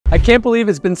I can't believe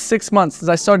it's been 6 months since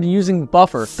I started using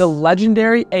Buffer, the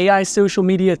legendary AI social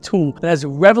media tool that has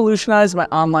revolutionized my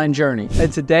online journey.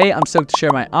 And today, I'm stoked to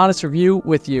share my honest review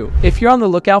with you. If you're on the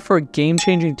lookout for a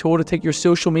game-changing tool to take your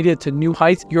social media to new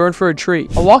heights, you're in for a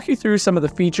treat. I'll walk you through some of the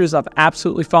features I've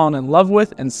absolutely fallen in love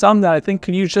with and some that I think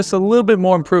could use just a little bit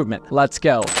more improvement. Let's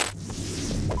go.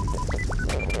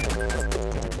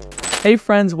 Hey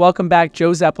friends, welcome back. Joe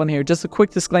Zeplin here. Just a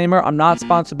quick disclaimer, I'm not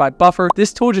sponsored by Buffer.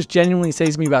 This tool just genuinely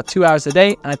saves me about 2 hours a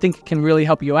day, and I think it can really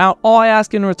help you out. All I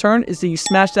ask in return is that you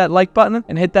smash that like button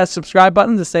and hit that subscribe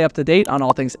button to stay up to date on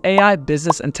all things AI,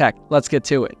 business, and tech. Let's get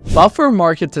to it. Buffer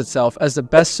markets itself as the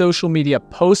best social media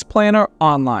post planner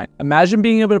online. Imagine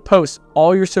being able to post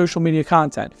all your social media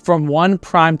content from one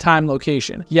prime time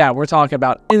location. Yeah, we're talking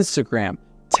about Instagram,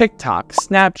 TikTok,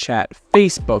 Snapchat,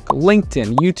 Facebook,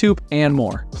 LinkedIn, YouTube, and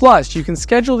more. Plus, you can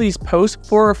schedule these posts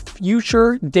for a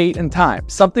future date and time,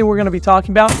 something we're going to be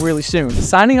talking about really soon.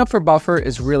 Signing up for Buffer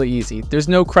is really easy. There's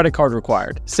no credit card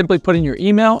required. Simply put in your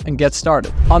email and get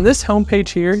started. On this homepage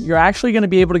here, you're actually going to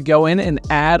be able to go in and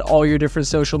add all your different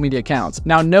social media accounts.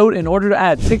 Now note, in order to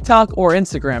add TikTok or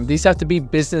Instagram, these have to be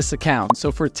business accounts.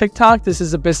 So for TikTok, this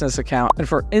is a business account. And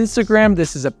for Instagram,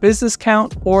 this is a business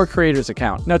account or a creator's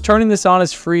account. Now turning this on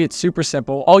is free. It's super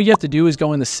simple. All you have to do is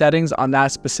go in the settings on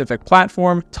that specific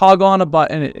platform, toggle on a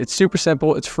button. It's super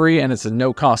simple, it's free, and it's a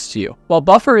no cost to you. While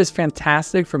Buffer is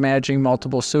fantastic for managing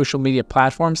multiple social media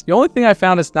platforms, the only thing I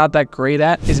found it's not that great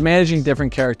at is managing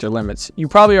different character limits. You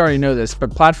probably already know this,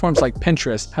 but platforms like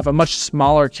Pinterest have a much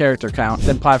smaller character count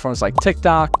than platforms like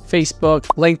TikTok, Facebook,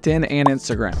 LinkedIn, and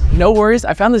Instagram. No worries,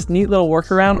 I found this neat little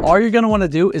workaround. All you're going to want to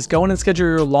do is go in and schedule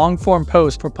your long form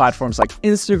post for platforms like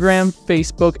Instagram,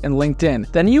 Facebook, and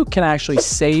LinkedIn. Then you can actually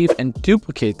save and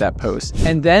duplicate that post.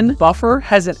 And then Buffer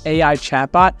has an AI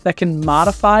chatbot that can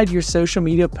modify your social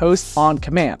media posts on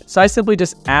command. So I simply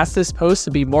just ask this post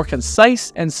to be more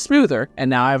concise and smoother, and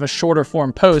now I have a shorter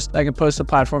form post that I can post to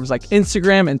platforms like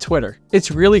Instagram and Twitter.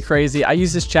 It's really crazy. I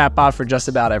use this chatbot for just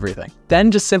about everything.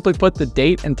 Then just simply put the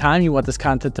date and time you want this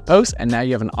content to post, and now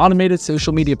you have an automated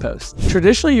social media post.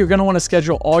 Traditionally, you're going to want to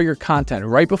schedule all your content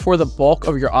right before the bulk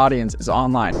of your audience is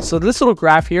online. So this little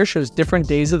graph here shows different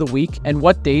days of the week and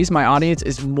what days my audience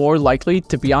is more likely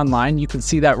to be online. You can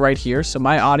see that right here. So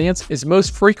my audience is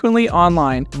most frequently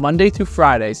online Monday through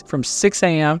Fridays from 6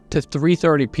 a.m. to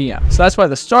 3:30 p.m. So that's why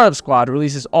the Startup Squad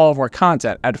releases all of our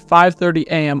content at 5:30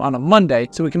 a.m. on a Monday,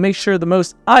 so we can make sure the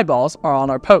most eyeballs are on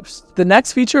our posts. The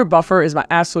next feature of Buffer is my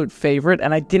absolute favorite,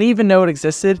 and I didn't even know it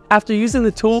existed after using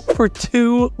the tool for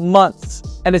 2 months.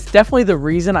 And it's definitely the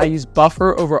reason I use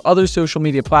Buffer over other social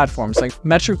media platforms like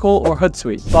Metrical or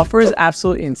Hootsuite. Buffer's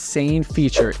absolutely insane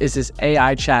feature is this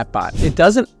AI chatbot. It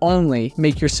doesn't only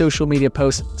make your social media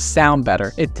posts sound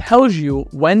better, it tells you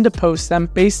when to post them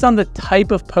based on the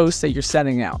type of post that you're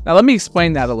sending out. Now let me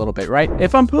explain that a little bit, right?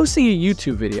 If I'm posting a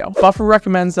YouTube video, Buffer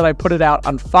recommends that I put it out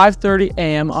on 5:30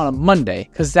 a.m. on a Monday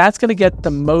because that's going to get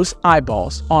the most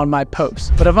eyeballs on my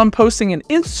post. But if I'm posting an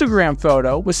Instagram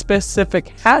photo with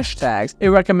specific hashtags, it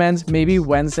recommends maybe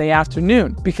Wednesday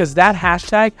afternoon because that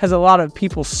hashtag has a lot of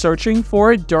people searching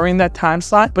for it during that time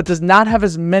slot, but does not have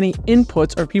as many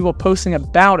inputs or people posting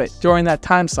about it during that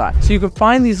time slot. So you can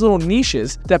find these little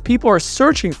niches that people are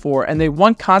searching for and they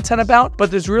want content about,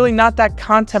 but there's really not that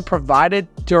content provided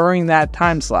during that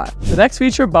time slot. The next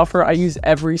feature of Buffer I use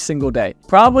every single day.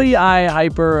 Probably I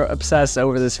hyper obsess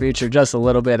over this feature just a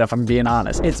little bit if I'm being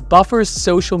honest. It's Buffer's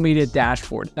social media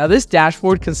dashboard. Now this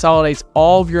dashboard consolidates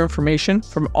all of your information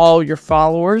from all your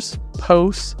followers,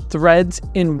 posts, threads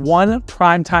in one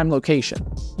prime time location.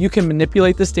 You can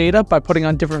manipulate this data by putting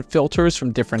on different filters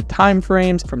from different time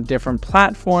frames, from different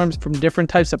platforms, from different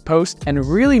types of posts, and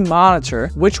really monitor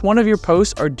which one of your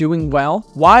posts are doing well,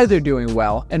 why they're doing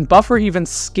well, and Buffer even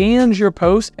scans your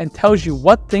post and tells you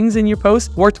what things in your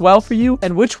post worked well for you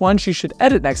and which ones you should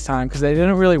edit next time because they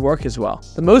didn't really work as well.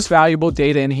 The most valuable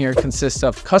data in here consists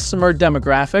of customer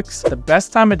demographics, the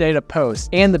best time of day to post,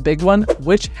 and the big one,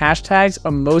 which hashtags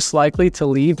are most likely to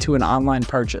lead to an online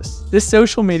purchase. This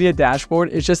social media dashboard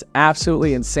is just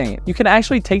absolutely insane. You can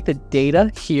actually take the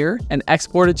data here and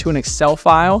export it to an Excel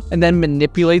file and then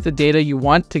manipulate the data you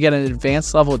want to get an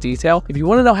advanced level of detail. If you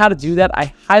want to know how to do that,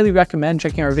 I highly recommend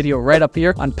checking our video right up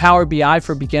here on Power BI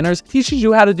for Beginners. It teaches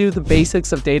you how to do the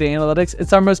basics of data analytics.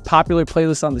 It's our most popular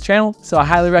playlist on the channel, so I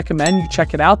highly recommend you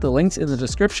check it out. The link's in the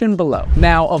description below.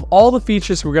 Now, of all the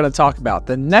features we're going to talk about,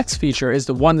 the next feature is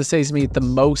the one that saves me the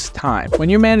most time. When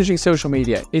you're managing managing social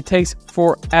media. It takes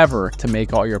forever to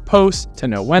make all your posts, to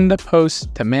know when to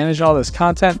post, to manage all this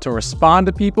content, to respond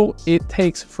to people. It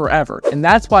takes forever. And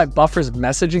that's why Buffer's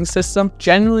messaging system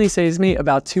genuinely saves me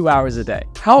about 2 hours a day.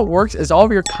 How it works is all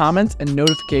of your comments and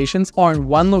notifications are in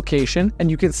one location, and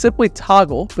you can simply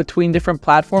toggle between different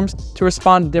platforms to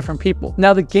respond to different people.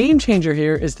 Now, the game changer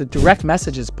here is the direct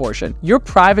messages portion. Your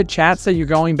private chats that you're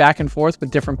going back and forth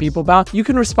with different people about, you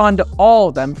can respond to all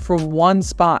of them from one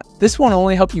spot. This won't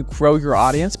only help you grow your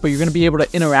audience, but you're going to be able to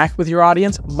interact with your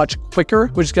audience much quicker,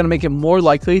 which is going to make it more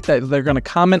likely that they're going to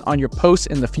comment on your posts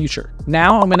in the future.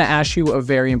 Now, I'm going to ask you a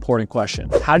very important question.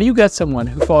 How do you get someone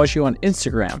who follows you on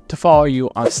Instagram to follow you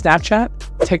on Snapchat,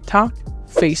 TikTok,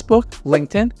 Facebook,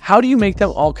 LinkedIn? How do you make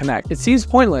them all connect? It seems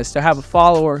pointless to have a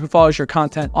follower who follows your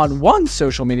content on one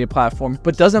social media platform,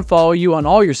 but doesn't follow you on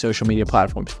all your social media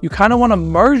platforms. You kind of want to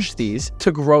merge these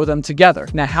to grow them together.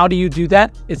 Now, how do you do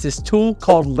that? It's this tool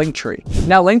called LinkTree.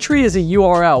 Now, LinkTree is a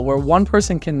URL where one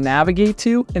person can navigate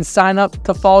to and sign up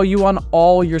to follow you on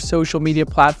all your social media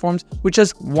platforms with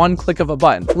just one click of a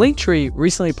button. LinkTree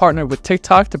recently partnered with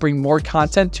TikTok to bring more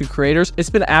content to creators. It's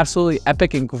been absolutely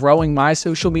epic in growing my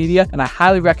social media, and I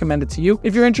highly recommend it to you.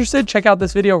 If you're interested, check out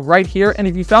this video right here. And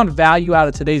if you found value out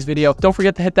of today's video, don't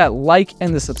forget to hit that like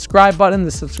and the subscribe button.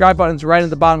 The subscribe button's right in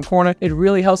the bottom corner. It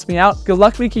really helps me out. Good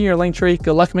luck making your Linktree.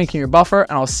 Good luck making your buffer,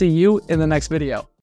 and I'll see you in the next video.